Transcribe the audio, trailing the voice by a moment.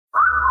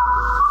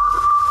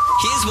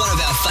Here's one of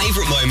our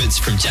favourite moments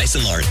from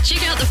Jason Lauren.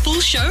 Check out the full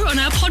show on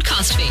our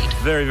podcast feed.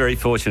 Very, very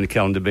fortunate,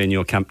 Callum, to be in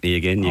your company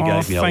again. You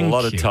gave me a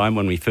lot of time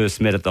when we first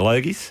met at the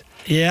Logies.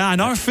 Yeah, I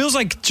know. It feels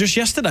like just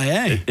yesterday,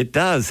 eh? It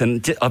does.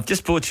 And I've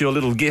just brought you a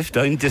little gift,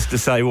 just to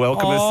say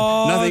welcome.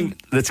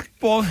 It's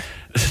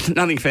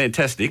nothing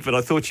fantastic, but I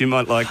thought you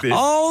might like this.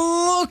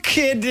 Oh, look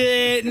at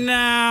it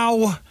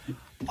now.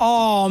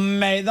 Oh,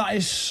 mate, that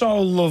is so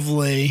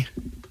lovely.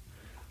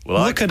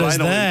 Well, look at us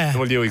there.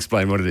 Will you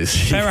explain what it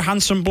is? Pair of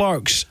handsome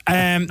blokes.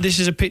 This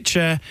is a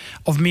picture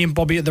of me and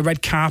Bobby at the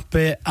red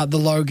carpet at the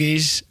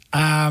Logies.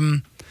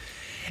 That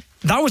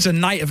was a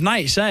night of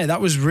nights, eh?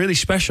 That was really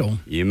special.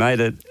 You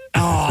made it.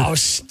 Oh,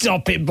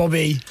 stop it,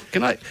 Bobby.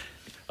 Can I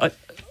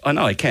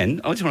know I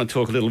can. I just want to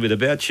talk a little bit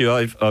about you.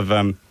 I've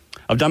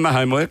done my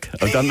homework.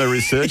 I've done my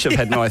research. I've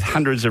had my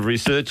hundreds of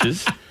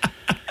researchers.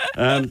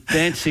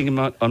 Dancing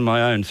on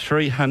my own,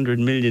 300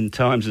 million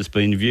times it's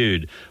been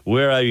viewed.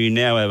 Where Are You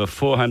Now? Over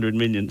 400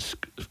 million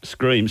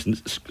streams.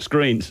 That's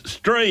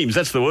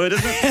the word,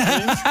 isn't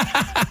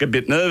it? A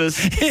bit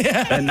nervous.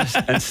 Yeah. And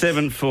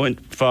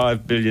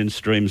 7.5 billion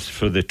streams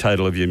for the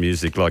total of your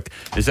music. How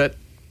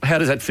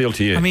does that feel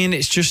to you? I mean,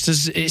 it's just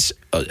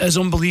as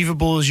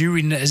unbelievable as you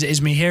reading it as it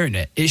is me hearing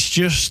it. It's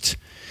just...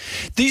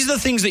 These are the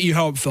things that you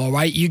hope for,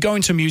 right? You go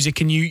into music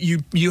and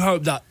you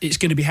hope that it's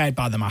going to be heard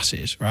by the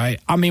masses, right?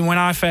 I mean, when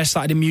I first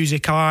started in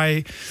music,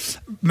 I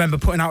remember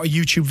putting out a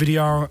YouTube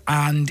video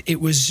and it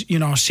was,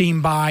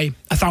 seen by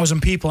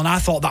 1,000 people, and I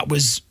thought that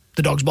was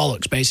the dog's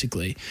bollocks,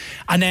 basically.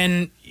 And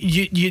then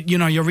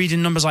you're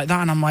reading numbers like that,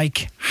 and I'm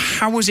like,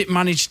 how was it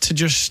managed to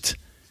just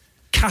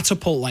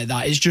catapult like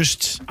that?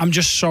 I'm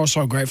just so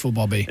grateful,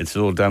 Bobby. It's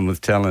all done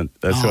with talent.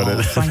 That's what it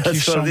is. Thank you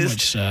so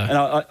much, sir. And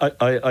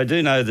I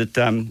do know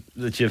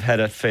that you've had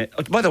a...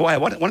 By the way, I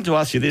wanted to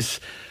ask you this.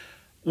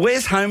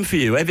 Where's home for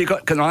you? Have you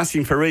got... Can I ask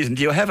you for a reason?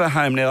 Do you have a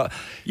home now?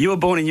 You were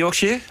born in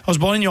Yorkshire? I was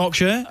born in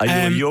Yorkshire. Are you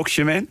a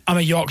Yorkshire man? I'm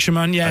a Yorkshire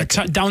man, yeah.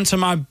 Okay. Down to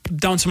my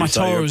toes.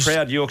 You're a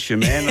proud Yorkshire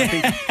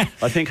man.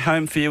 I think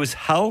home for you is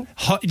Hull.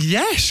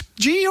 Yes.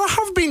 Gee, you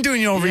have been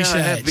doing your research.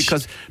 I have,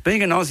 because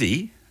being an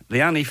Aussie...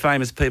 The only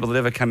famous people that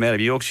ever come out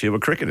of Yorkshire were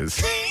cricketers.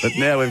 But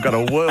now we've got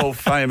a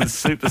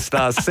world-famous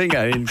superstar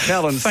singer in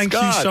Callan Scott. Thank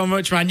you so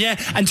much, man. Yeah,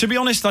 and to be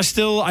honest, I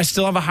still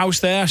have a house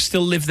there. I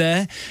still live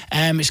there.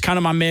 It's kind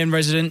of my main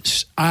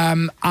residence.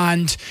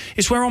 And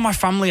it's where all my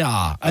family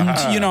are. And,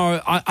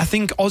 I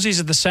think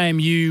Aussies are the same.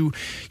 You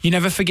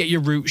never forget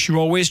your roots. You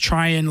always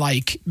try and,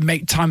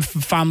 make time for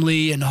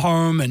family and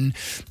home and,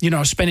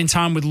 spending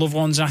time with loved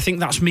ones. And I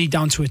think that's me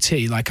down to a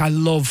T. I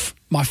love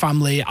my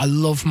family. I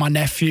love my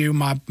nephew,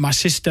 my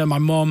sister, my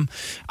mum,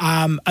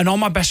 and all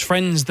my best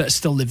friends that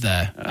still live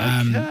there.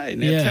 Okay,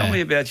 now tell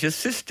me about your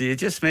sister. You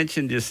just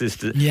mentioned your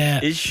sister.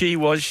 Yeah.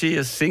 Was she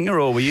a singer,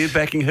 or were you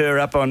backing her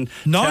up on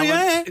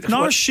talent?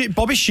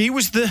 Bobby, she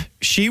was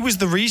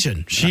the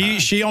reason.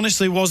 She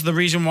honestly was the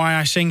reason why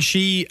I sing.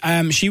 She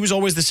was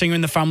always the singer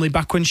in the family.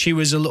 Back when she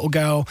was a little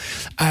girl,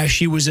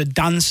 she was a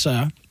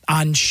dancer.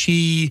 And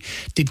she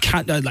did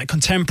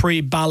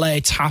contemporary,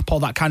 ballet, tap, all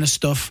that kind of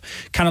stuff,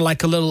 kind of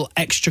like a little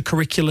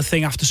extracurricular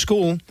thing after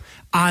school.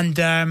 And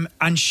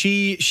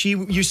she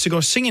used to go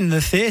sing in the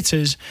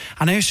theatres,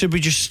 and I used to be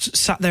just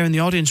sat there in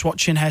the audience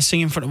watching her sing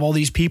in front of all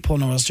these people,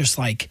 and I was just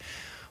like,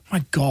 oh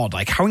my God,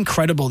 how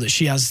incredible that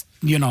she has,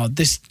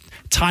 this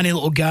tiny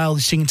little girl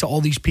singing to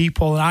all these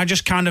people. And I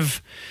just kind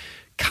of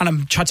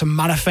tried to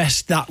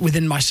manifest that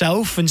within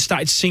myself and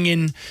started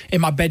singing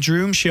in my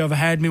bedroom. She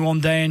overheard me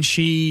one day and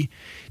she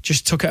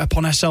just took it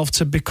upon herself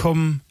to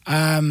become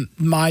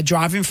my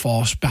driving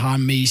force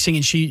behind me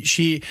singing.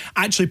 She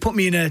actually put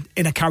me in a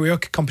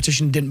karaoke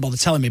competition, didn't bother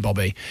telling me,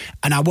 Bobby.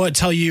 And I won't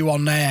tell you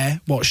on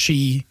air what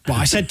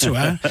I said to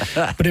her,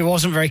 but it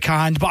wasn't very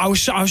kind. But I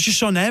was just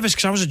so nervous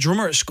because I was a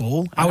drummer at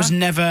school. I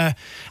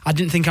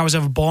didn't think I was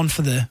ever born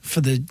for the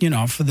front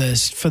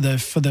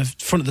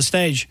of the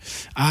stage.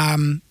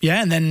 And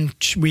then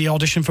we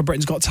auditioned for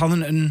Britain's Got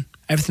Talent, and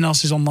everything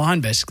else is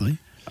online, basically.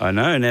 I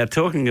know. Now,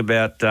 talking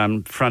about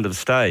front of the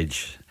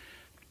stage,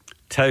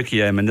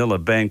 Tokyo, Manila,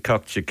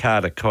 Bangkok,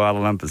 Jakarta, Kuala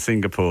Lumpur,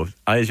 Singapore,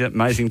 Asia,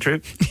 amazing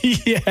trip.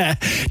 Yeah,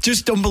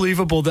 just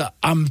unbelievable that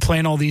I'm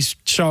playing all these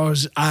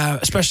shows,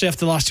 especially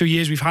after the last 2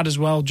 years we've had as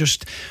well.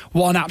 Just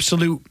what an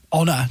absolute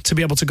honour to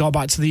be able to go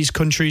back to these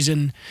countries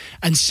and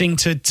sing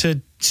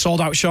to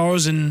sold-out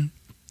shows and,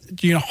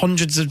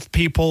 hundreds of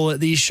people at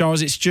these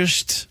shows. It's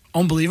just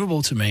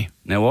unbelievable to me.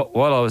 Now,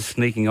 while I was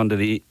sneaking onto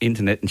the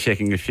internet and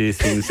checking a few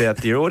things out,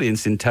 the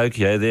audience in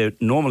Tokyo, they're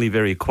normally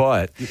very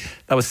quiet.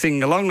 They were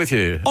singing along with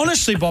you.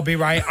 Honestly, Bobby,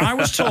 right, I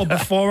was told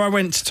before I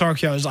went to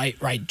Tokyo, I was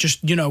like, right,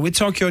 just, with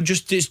Tokyo, it's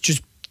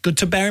just good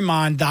to bear in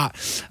mind that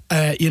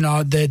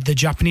the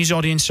Japanese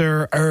audience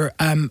are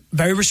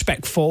very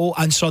respectful,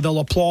 and so they'll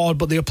applaud,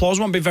 but the applause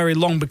won't be very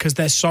long because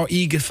they're so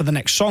eager for the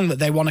next song that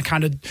they want to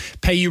kind of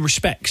pay you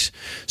respects.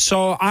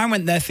 So I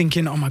went there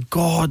thinking, oh my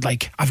God,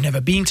 like I've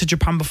never been to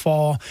Japan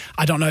before.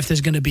 I don't know if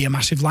there's going to be a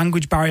massive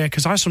language barrier,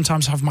 because I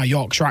sometimes have my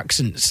Yorkshire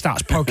accent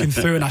starts poking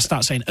through and I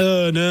start saying,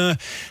 no.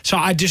 So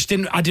I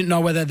didn't know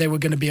whether they were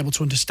going to be able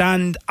to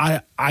understand.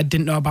 I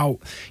didn't know about,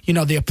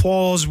 the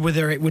applause,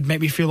 whether it would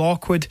make me feel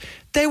awkward.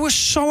 They were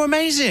so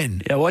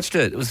amazing. Yeah, I watched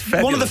it. It was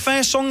fabulous. One of the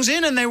first songs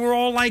in, and they were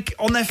all like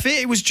on their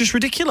feet. It was just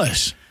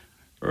ridiculous.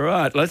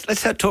 Right.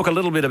 Let's talk a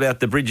little bit about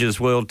the Bridges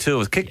World Tour. It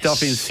was kicked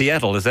off in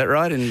Seattle, is that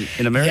right, in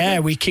America? Yeah,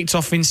 we kicked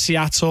off in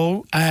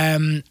Seattle,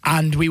 and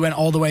we went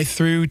all the way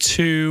through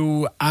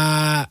to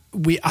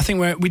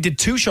we did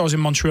 2 shows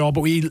in Montreal,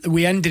 but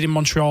we ended in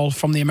Montreal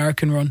from the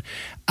American run,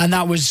 and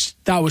that was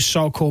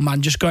so cool,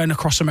 man. Just going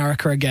across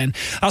America again.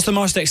 That's the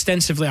most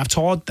extensively I've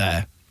toured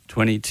there.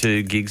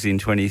 22 gigs in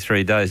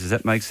 23 days. Does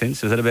that make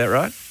sense? Is that about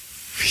right?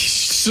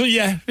 So,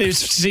 yeah, it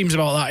seems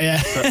about that,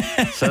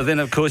 yeah. So then,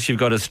 of course, you've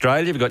got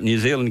Australia, you've got New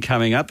Zealand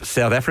coming up,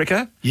 South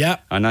Africa. Yeah.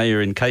 I know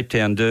you're in Cape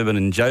Town, Durban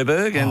and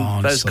Joburg,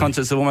 and those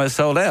concerts are almost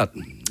sold out.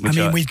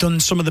 We've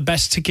done some of the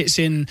best tickets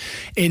in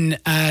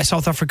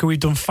South Africa. We've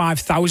done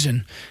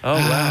 5,000. Oh,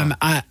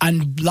 wow.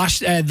 And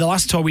the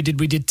last tour we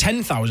did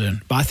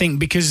 10,000. But I think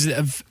because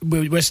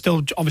we're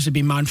still obviously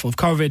being mindful of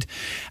COVID,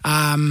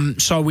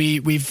 so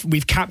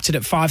we've capped it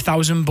at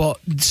 5,000. But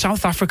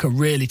South Africa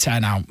really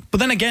turn out. But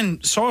then again,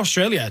 so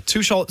Australia,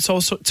 two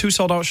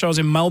sold out shows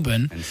in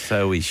Melbourne. And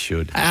so we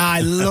should.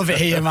 I love it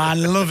here,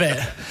 man. Love it.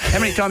 How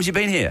many times have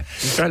you been here,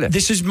 Australia?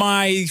 This is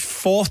my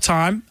 4th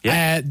time.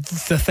 Yeah.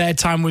 The 3rd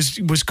time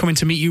was coming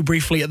to meet you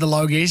briefly at the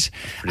Logies,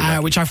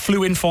 which I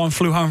flew in for and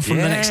flew home from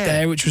the next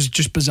day, which was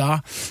just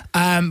bizarre.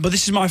 But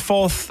this is my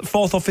fourth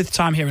or 5th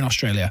time here in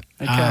Australia.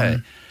 Okay.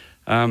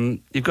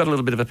 You've got a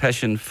little bit of a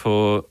passion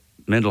for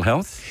mental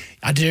health.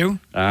 I do.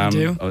 I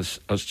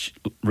was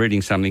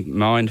reading something,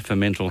 Mind for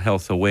Mental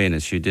Health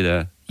Awareness. You did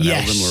an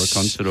album or a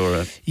concert or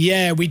a...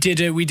 Yeah, we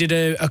did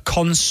a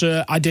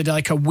concert. I did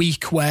like a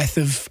week worth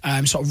of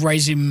sort of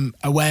raising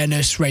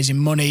awareness, raising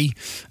money.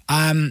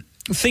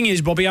 The thing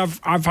is, Bobby, I've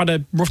had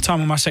a rough time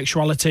with my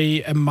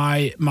sexuality and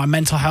my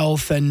mental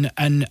health, and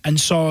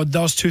so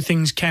those 2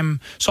 things came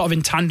sort of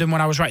in tandem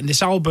when I was writing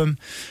this album.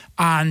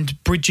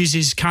 And Bridges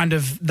is kind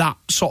of that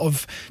sort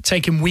of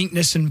taking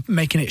weakness and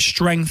making it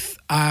strength,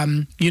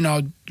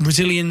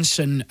 resilience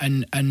and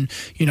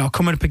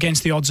coming up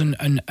against the odds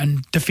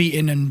and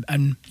defeating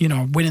and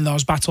winning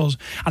those battles.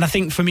 And I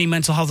think for me,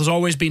 mental health has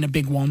always been a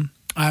big one.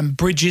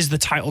 Bridges, the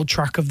title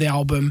track of the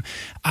album,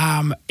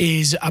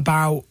 is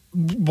about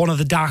one of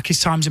the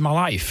darkest times in my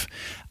life.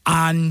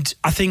 And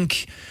I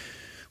think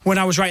when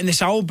I was writing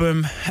this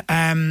album,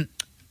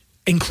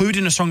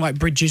 including a song like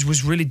Bridges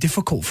was really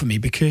difficult for me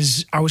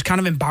because I was kind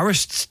of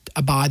embarrassed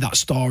by that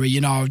story.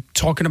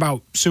 Talking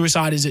about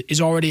suicide is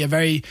already a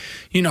very,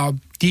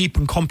 deep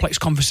and complex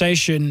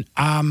conversation,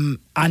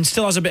 and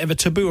still has a bit of a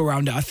taboo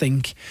around it, I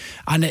think.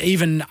 And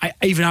even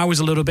I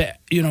was a little bit,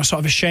 sort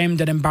of ashamed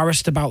and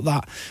embarrassed about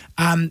that.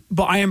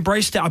 But I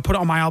embraced it. I put it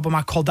on my album.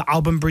 I called the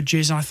album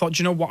Bridges, and I thought,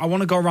 you know what? I want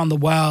to go around the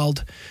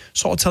world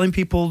sort of telling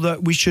people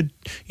that we should,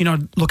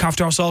 look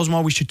after ourselves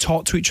more. We should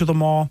talk to each other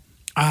more.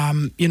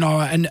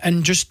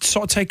 And just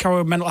sort of take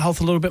our mental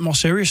health a little bit more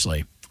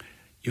seriously.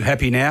 You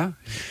happy now?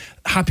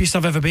 Happiest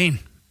I've ever been.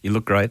 You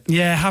look great.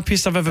 Yeah,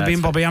 happiest I've ever been,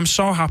 Bobby. I'm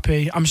so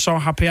happy. I'm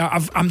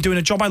doing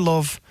a job I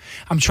love.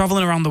 I'm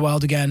traveling around the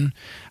world again.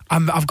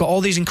 I've got all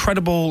these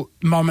incredible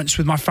moments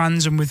with my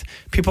fans and with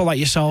people like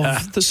yourself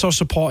that's so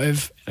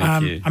supportive.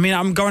 Thank you.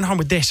 I'm going home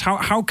with this.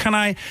 How can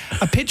I...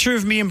 A picture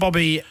of me and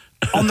Bobby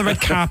on the red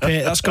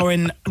carpet, that's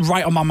going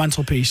right on my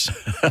mantelpiece.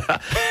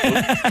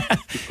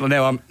 Well,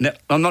 now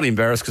I'm not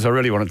embarrassed because I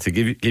really wanted to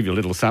give you a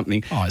little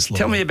something. Oh, it's lovely.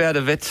 Tell me about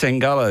Yvette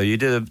Sangalo. You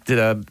did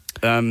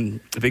a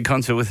big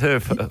concert with her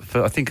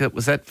for I think it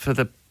was that for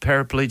the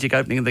paraplegic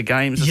opening of the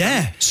games.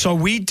 Yeah, so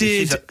we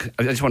did.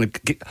 I just want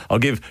to. I'll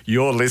give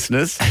your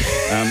listeners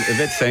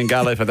Yvette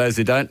Sangalo. For those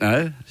who don't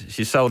know,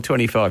 she sold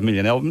 25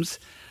 million albums,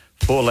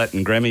 4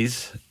 Latin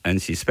Grammys,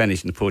 and she's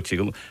Spanish and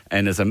Portugal.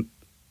 And as a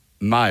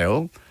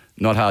male,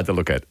 not hard to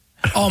look at.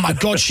 Oh my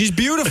God, she's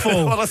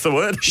beautiful. Well, that's the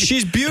word.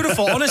 She's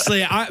beautiful.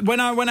 Honestly, when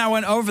I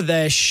went over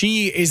there,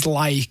 she is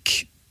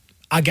like,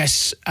 I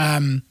guess,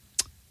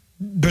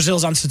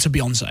 Brazil's answer to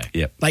Beyonce.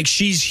 Yep. Like,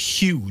 she's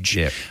huge.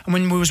 Yep. And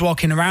when we was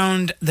walking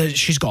around,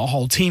 she's got a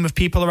whole team of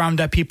people around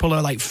her. People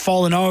are like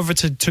falling over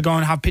to go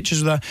and have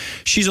pictures with her.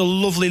 She's a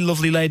lovely,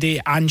 lovely lady.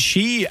 And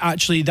she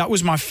actually, that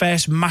was my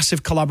first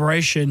massive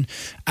collaboration.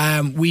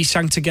 We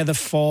sang together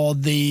for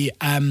the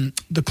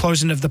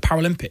closing of the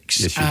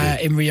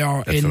Paralympics in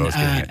Rio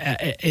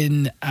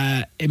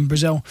in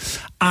Brazil.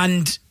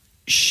 And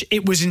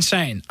it was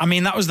insane. I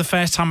mean, that was the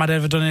first time I'd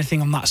ever done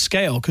anything on that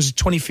scale, because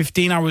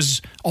 2015 I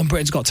was on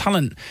Britain's Got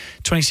Talent.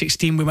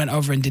 2016 we went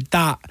over and did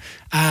that.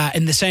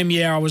 In the same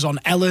year I was on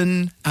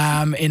Ellen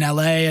in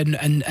LA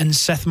and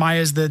Seth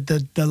Meyers,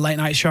 the late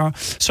night show.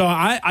 So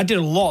I did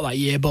a lot that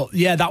year, but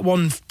yeah, that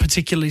one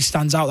particularly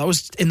stands out. That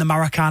was in the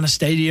Maracana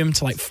Stadium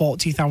to like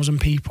 40,000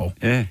 people.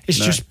 Yeah, it's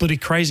just bloody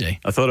crazy.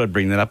 I thought I'd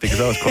bring that up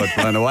because I was quite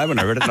blown away when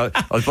I read it.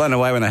 I was blown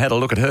away when I had a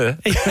look at her.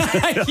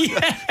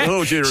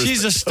 Yeah.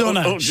 She's a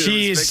stunner.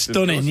 She is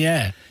stunning,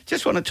 yeah.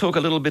 Just want to talk a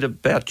little bit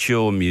about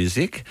your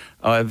music.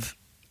 I've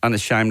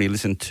unashamedly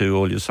listened to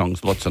all your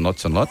songs lots and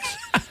lots and lots.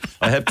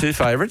 I have two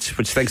favourites,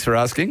 which thanks for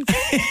asking.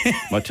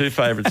 My two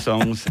favourite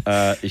songs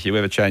are If You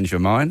Ever Change Your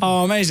Mind.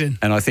 Oh, amazing.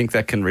 And I think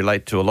that can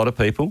relate to a lot of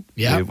people.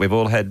 Yeah. We've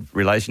all had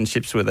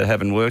relationships where they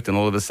haven't worked and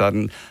all of a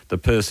sudden the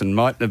person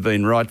mightn't have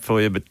been right for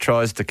you but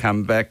tries to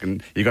come back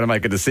and you've got to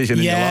make a decision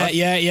in your life.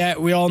 Yeah.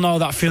 We all know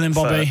that feeling,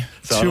 Bobby.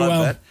 So Too I love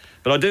well. that.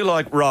 But I do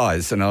like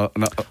Rise.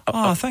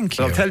 Thank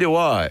you. I'll tell you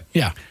why.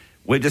 Yeah.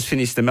 We just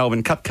finished the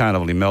Melbourne Cup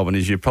Carnival in Melbourne,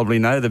 as you probably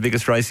know, the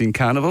biggest racing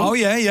carnival. Oh,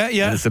 yeah.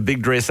 And it's a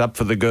big dress up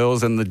for the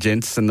girls and the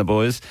gents and the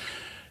boys.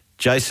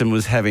 Jason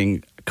was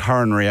having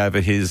coronary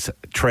over his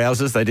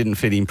trousers. They didn't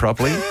fit him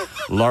properly.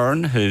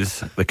 Lauren,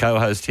 who's the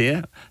co-host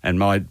here, and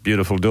my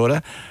beautiful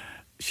daughter,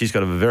 she's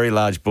got a very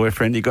large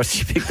boyfriend.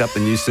 She picked up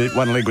the new suit.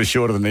 One leg was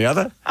shorter than the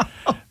other.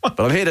 But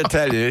I'm here to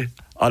tell you,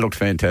 I looked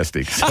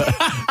fantastic.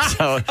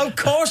 So of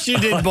course you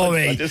did,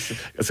 Bobby.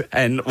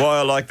 And why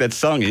I like that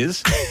song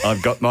is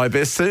I've got my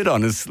best suit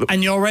on.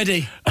 And you're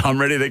ready.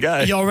 I'm ready to go.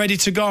 You're ready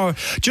to go.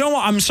 Do you know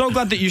what? I'm so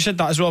glad that you said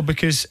that as well,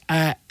 because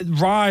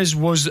Rise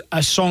was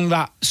a song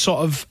that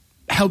sort of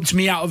helped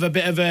me out of a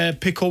bit of a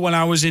pickle when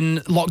I was in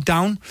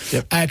lockdown,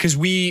 because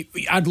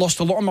I'd lost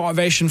a lot of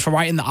motivation for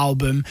writing the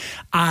album,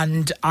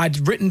 and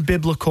I'd written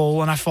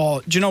Biblical, and I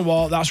thought, do you know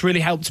what, that's really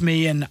helped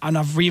me, and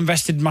I've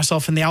reinvested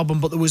myself in the album.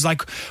 But there was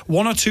like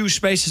one or two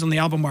spaces on the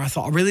album where I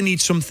thought I really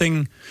need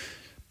something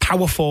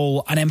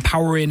powerful and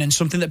empowering and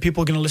something that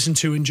people are going to listen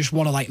to and just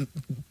want to like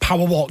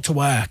power walk to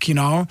work, you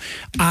know.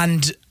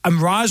 And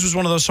Rise was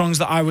one of those songs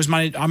that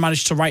I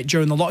managed to write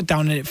during the lockdown,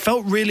 and it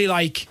felt really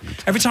like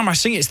every time I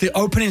sing it, it's the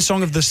opening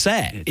song of the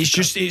set.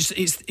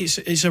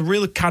 It's a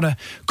real kind of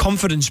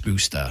confidence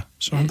booster.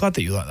 So I'm glad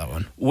that you like that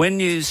one.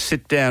 When you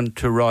sit down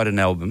to write an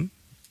album,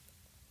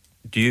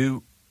 do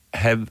you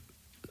have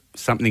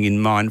something in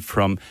mind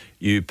from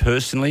you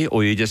personally,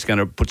 or are you just going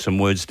to put some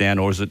words down,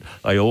 or is it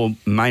all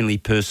mainly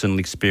personal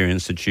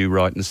experience that you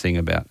write and sing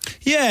about?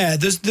 Yeah,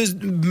 there's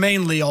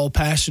mainly all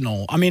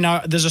personal. I mean,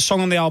 there's a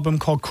song on the album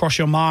called Cross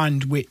Your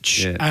Mind,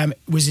 which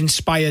was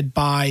inspired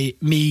by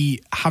me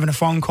having a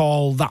phone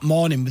call that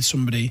morning with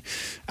somebody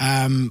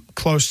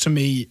close to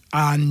me,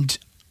 and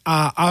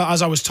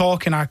as I was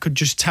talking, I could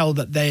just tell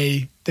that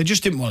they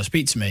just didn't want to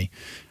speak to me,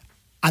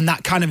 and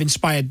that kind of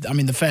inspired. I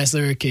mean, the first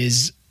lyric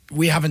is,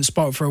 we haven't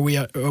spoke for a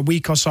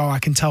week or so. I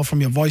can tell from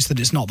your voice that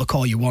it's not the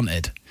call you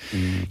wanted.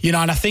 You know,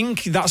 and I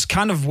think that's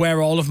kind of where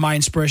all of my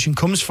inspiration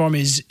comes from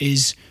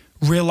is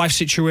real life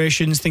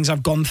situations, things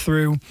I've gone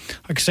through.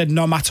 Like I said,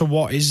 No Matter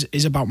What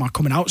is about my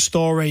coming out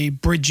story.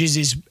 Bridges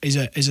is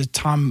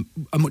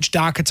a much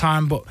darker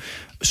time, but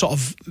sort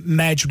of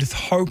merged with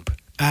hope.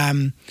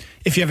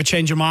 If You Ever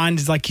Change Your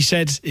Mind, like you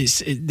said, it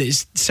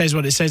says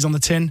what it says on the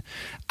tin.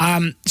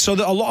 So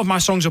that a lot of my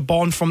songs are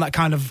born from that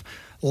kind of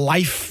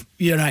life,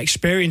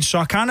 experience. So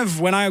I kind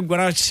of, when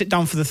I sit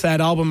down for the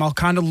third album, I'll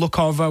kind of look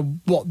over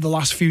what the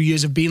last few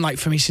years have been like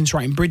for me since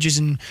writing Bridges,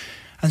 and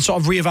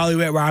sort of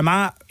reevaluate where I'm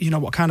at,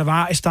 what kind of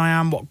artist I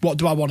am, what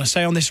do I want to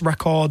say on this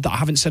record that I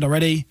haven't said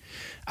already.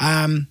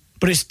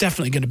 But it's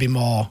definitely going to be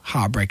more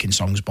heartbreaking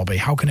songs, Bobby.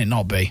 How can it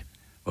not be?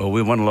 Well,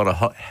 we want a lot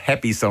of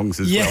happy songs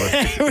as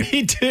well. Yeah,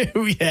 we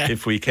do, yeah.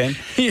 If we can.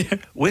 Yeah.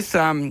 With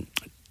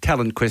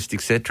Talent Quest,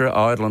 etc.,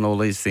 Idol and all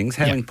these things,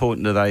 how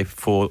important are they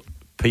for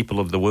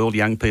people of the world,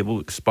 young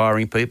people,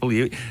 aspiring people?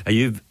 Are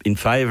you in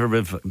favour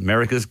of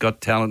America's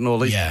Got Talent and all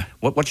these? Yeah.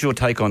 What's your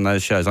take on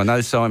those shows? I know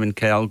Simon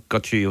Cowell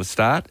got you your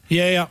start.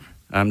 Yeah.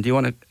 Do you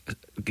want to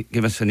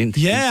give us an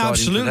insight? Yeah,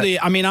 absolutely.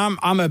 I mean, I'm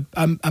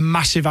a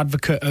massive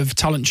advocate of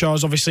talent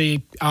shows.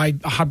 Obviously, I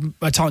had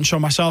a talent show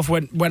myself,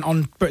 went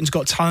on Britain's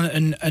Got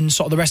Talent, and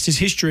sort of the rest is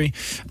history.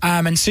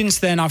 And since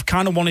then, I've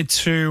kind of wanted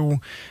to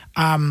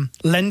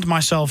lend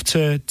myself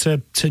to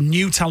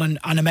new talent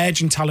and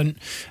emerging talent.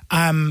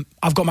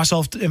 I've got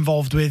myself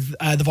involved with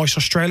The Voice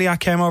Australia. I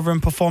came over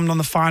and performed on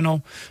the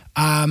final.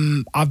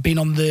 I've been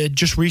on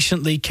just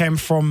recently came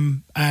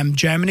from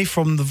Germany,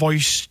 from The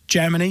Voice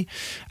Germany,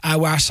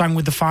 where I sang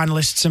with the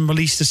finalists and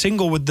released a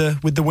single with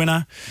the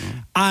winner.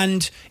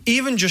 And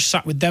even just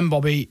sat with them,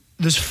 Bobby,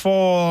 there's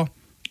 4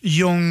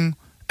 young,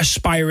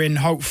 aspiring,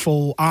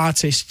 hopeful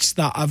artists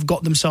that have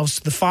got themselves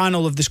to the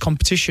final of this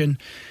competition.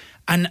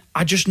 And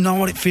I just know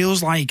what it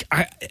feels like.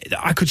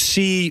 I could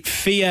see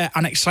fear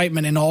and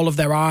excitement in all of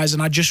their eyes,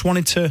 and I just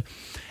wanted to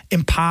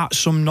impart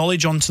some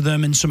knowledge onto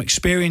them and some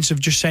experience of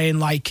just saying,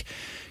 like,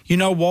 you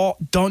know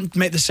what, don't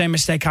make the same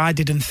mistake I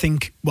did and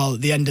think, well,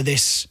 at the end of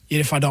this,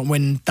 if I don't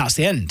win, that's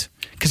the end.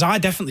 Because I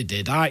definitely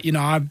did. I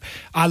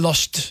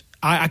lost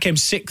I came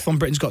 6th on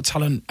Britain's Got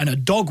Talent and a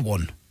dog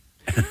won.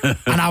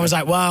 And I was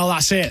like, well,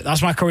 that's it.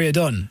 That's my career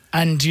done.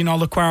 And, you know,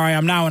 look where I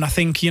am now. And I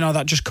think, you know,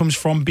 that just comes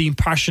from being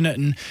passionate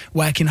and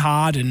working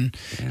hard and,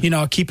 you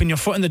know, keeping your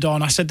foot in the door.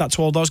 And I said that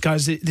to all those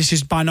guys. This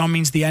is by no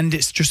means the end.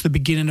 It's just the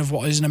beginning of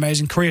what is an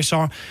amazing career.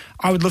 So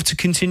I would love to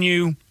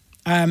continue,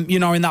 you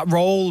know, in that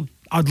role.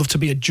 I'd love to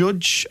be a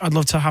judge. I'd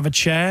love to have a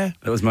chair.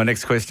 That was my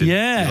next question.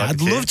 Yeah,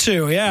 I'd love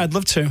to. Yeah, I'd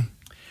love to.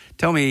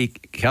 Tell me,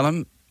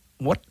 Callum,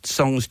 what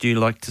songs do you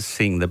like to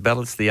sing? The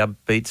ballads, the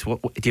upbeats?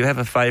 What do you have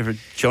a favourite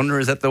genre?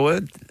 Is that the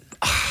word?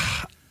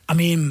 I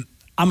mean,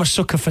 I'm a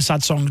sucker for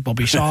sad songs,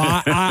 Bobby, so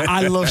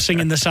I love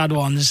singing the sad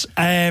ones.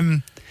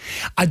 I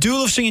do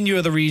love singing You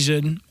Are The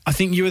Reason. I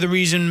think You Are The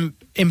Reason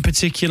in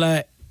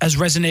particular has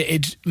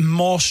resonated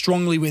more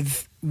strongly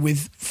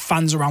with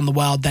fans around the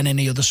world than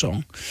any other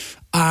song.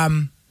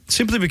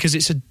 Simply because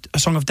it's a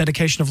song of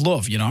dedication of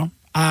love, you know.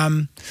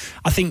 I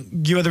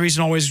think You Are The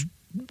Reason always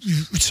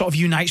sort of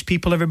unites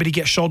people. Everybody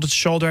gets shoulder to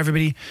shoulder.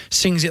 Everybody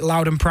sings it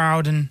loud and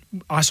proud, and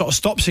I sort of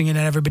stop singing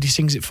and everybody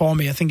sings it for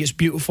me. I think it's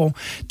beautiful.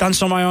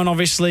 Dance on My Own,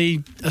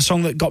 obviously, a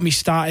song that got me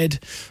started.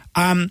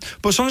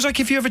 But songs like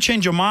If You Ever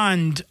Change Your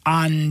Mind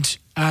and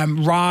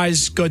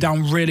Rise go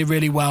down really,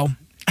 really well.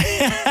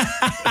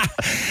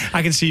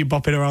 I can see you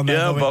bopping around there.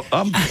 Yeah, but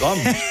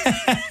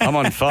I'm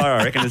on fire.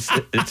 I reckon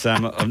it's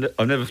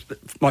I've never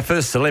my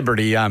first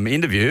celebrity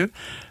interview,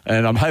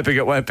 and I'm hoping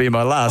it won't be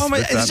my last.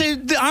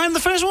 I'm the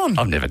first one.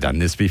 I've never done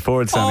this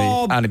before. It's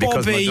only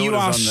because Bobby, my daughter's you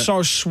are on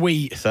so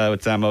sweet. So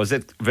it's I was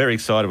very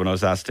excited when I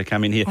was asked to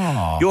come in here.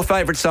 Your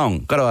favourite song?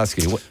 Got to ask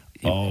you.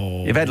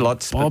 You've had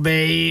lots,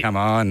 Bobby. Come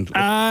on.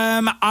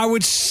 I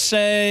would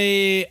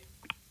say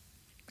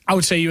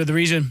You Are The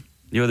Reason.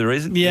 You Are The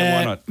Reason? Yeah,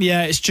 why not?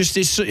 Yeah. It's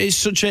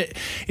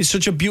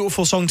such a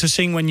beautiful song to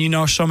sing when you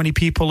know so many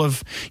people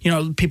have, you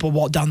know, people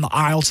walk down the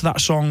aisle to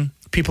that song.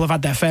 People have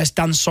had their first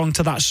dance song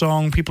to that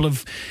song. People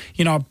have,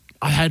 you know,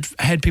 I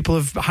heard people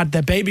have had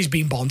their babies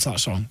being born to that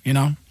song. You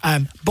know,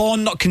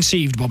 born not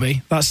conceived,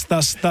 Bobby. That's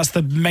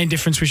the main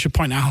difference we should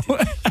point out.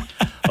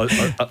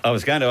 I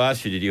was going to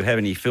ask you, did you have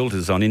any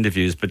filters on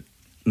interviews? But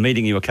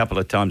meeting you a couple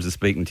of times and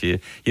speaking to you,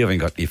 you haven't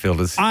got any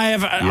filters. I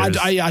have.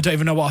 I don't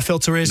even know what a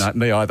filter is. No,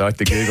 me either. I had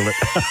to Google it.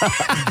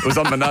 It was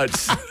on my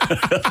notes.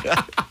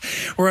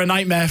 We're a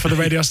nightmare for the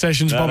radio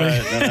stations, Bobby.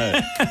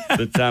 No.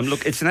 But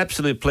look, it's an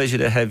absolute pleasure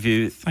to have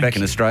you back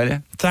in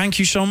Australia. Thank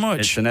you so much.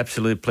 It's an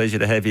absolute pleasure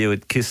to have you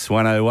at KISS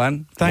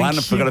 101. Thank you.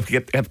 I forgot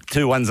to have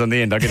 2 1s on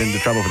the end. I get into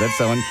trouble for that.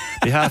 So on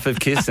behalf of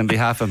KISS and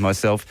behalf of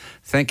myself,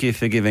 thank you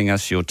for giving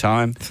us your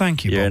time.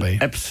 Thank you, You're Bobby.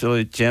 An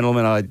absolute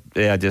gentleman. I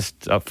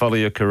follow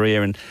your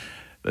career, and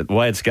the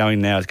way it's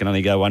going now, it's going to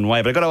only go one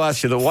way. But I've got to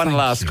ask you the one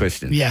last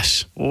question.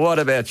 Yes. What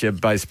about your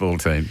baseball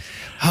team?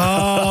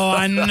 Oh,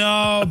 I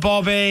know,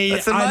 Bobby.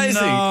 It's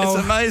amazing. It's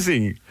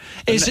amazing.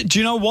 Do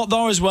you know what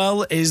though as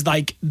well is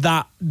like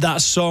that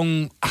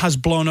song has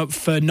blown up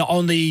for not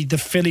only the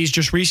Phillies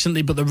just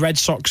recently but the Red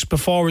Sox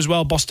before as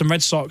well, Boston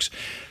Red Sox.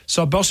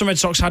 So Boston Red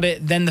Sox had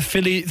it, then the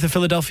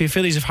Philadelphia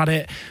Phillies have had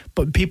it,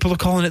 but people are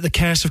calling it the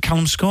curse of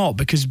Callum Scott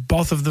because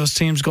both of those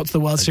teams got to the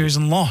World Series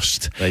and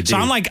lost. They did. So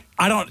I'm like,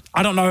 I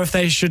don't know if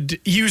they should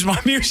use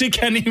my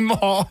music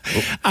anymore.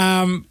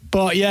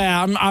 But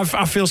yeah,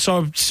 I feel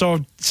so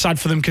sad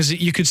for them because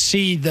you could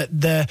see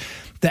that the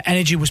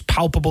energy was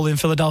palpable in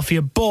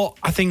Philadelphia. But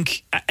I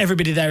think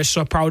everybody there is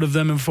so proud of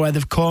them and for where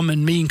they've come,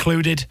 and me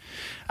included.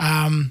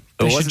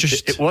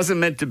 It wasn't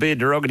meant to be a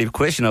derogative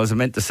question. I was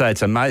meant to say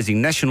it's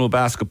amazing. National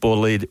Basketball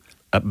League,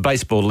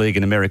 baseball league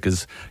in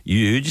America's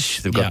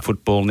huge. They've got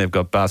football and they've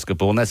got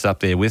basketball, and that's up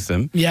there with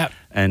them. Yeah.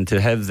 And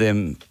to have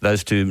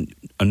those two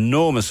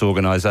enormous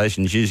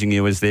organisations using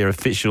you as their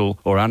official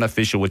or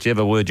unofficial,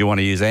 whichever word you want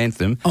to use,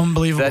 anthem.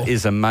 Unbelievable. That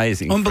is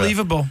amazing.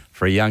 Unbelievable.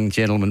 For a young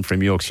gentleman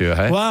from Yorkshire,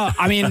 hey? Well,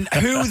 I mean,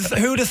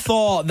 who'd have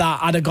thought that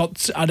I'd have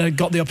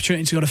got the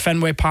opportunity to go to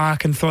Fenway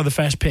Park and throw the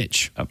first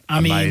pitch?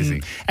 Amazing.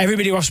 Mean,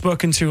 everybody who I've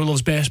spoken to who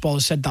loves baseball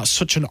has said that's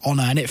such an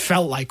honour, and it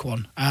felt like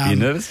one. Are you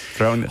nervous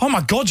throwing it? Oh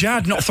my God, yeah,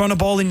 I'd not thrown a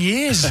ball in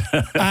years.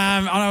 And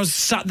I was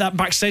sat that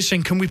backstage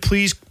saying, can we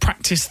please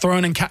practice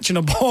throwing and catching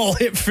a ball?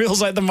 It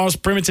feels like the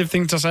most primitive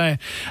thing to say.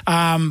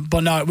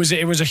 But no, it was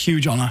a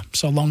huge honour.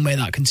 So long may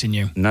that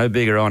continue. No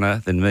bigger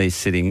honour than me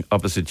sitting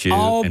opposite you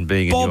and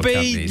being Bobby, in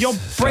your company. You're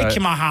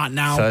breaking my heart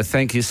now. So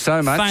thank you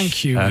so much.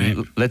 Thank you, mate.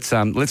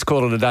 Let's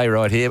call it a day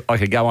right here. I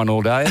could go on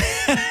all day.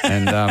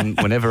 And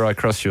whenever I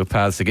cross your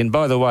paths again.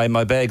 By the way,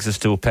 my bags are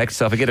still packed,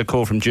 so if I get a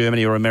call from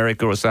Germany or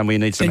America or somewhere you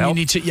need some help,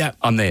 you need to, yeah,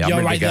 I'm there. You're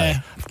I'm ready right to go.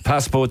 there.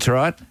 Passports,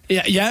 right?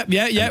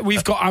 Yeah.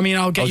 We've got. I mean,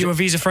 I'll get you a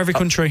visa for every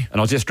country. And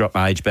I'll just drop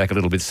my age back a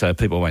little bit so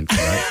people won't.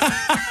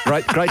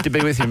 Great to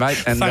be with you,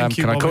 mate. And Thank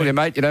you, can Bobby. I call you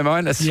mate? You don't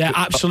mind? Yeah,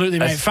 absolutely,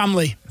 mate.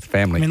 Family.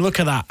 I mean, look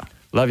at that.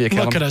 Love you,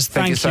 Callum. Look at us.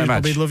 Thank you so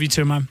much. Bobby. Love you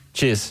too, man.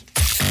 Cheers.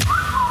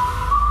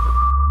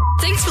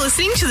 Thanks for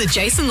listening to the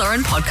Jason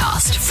Lauren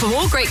podcast. For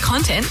more great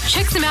content,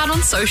 check them out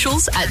on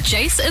socials at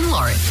Jason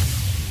Lauren.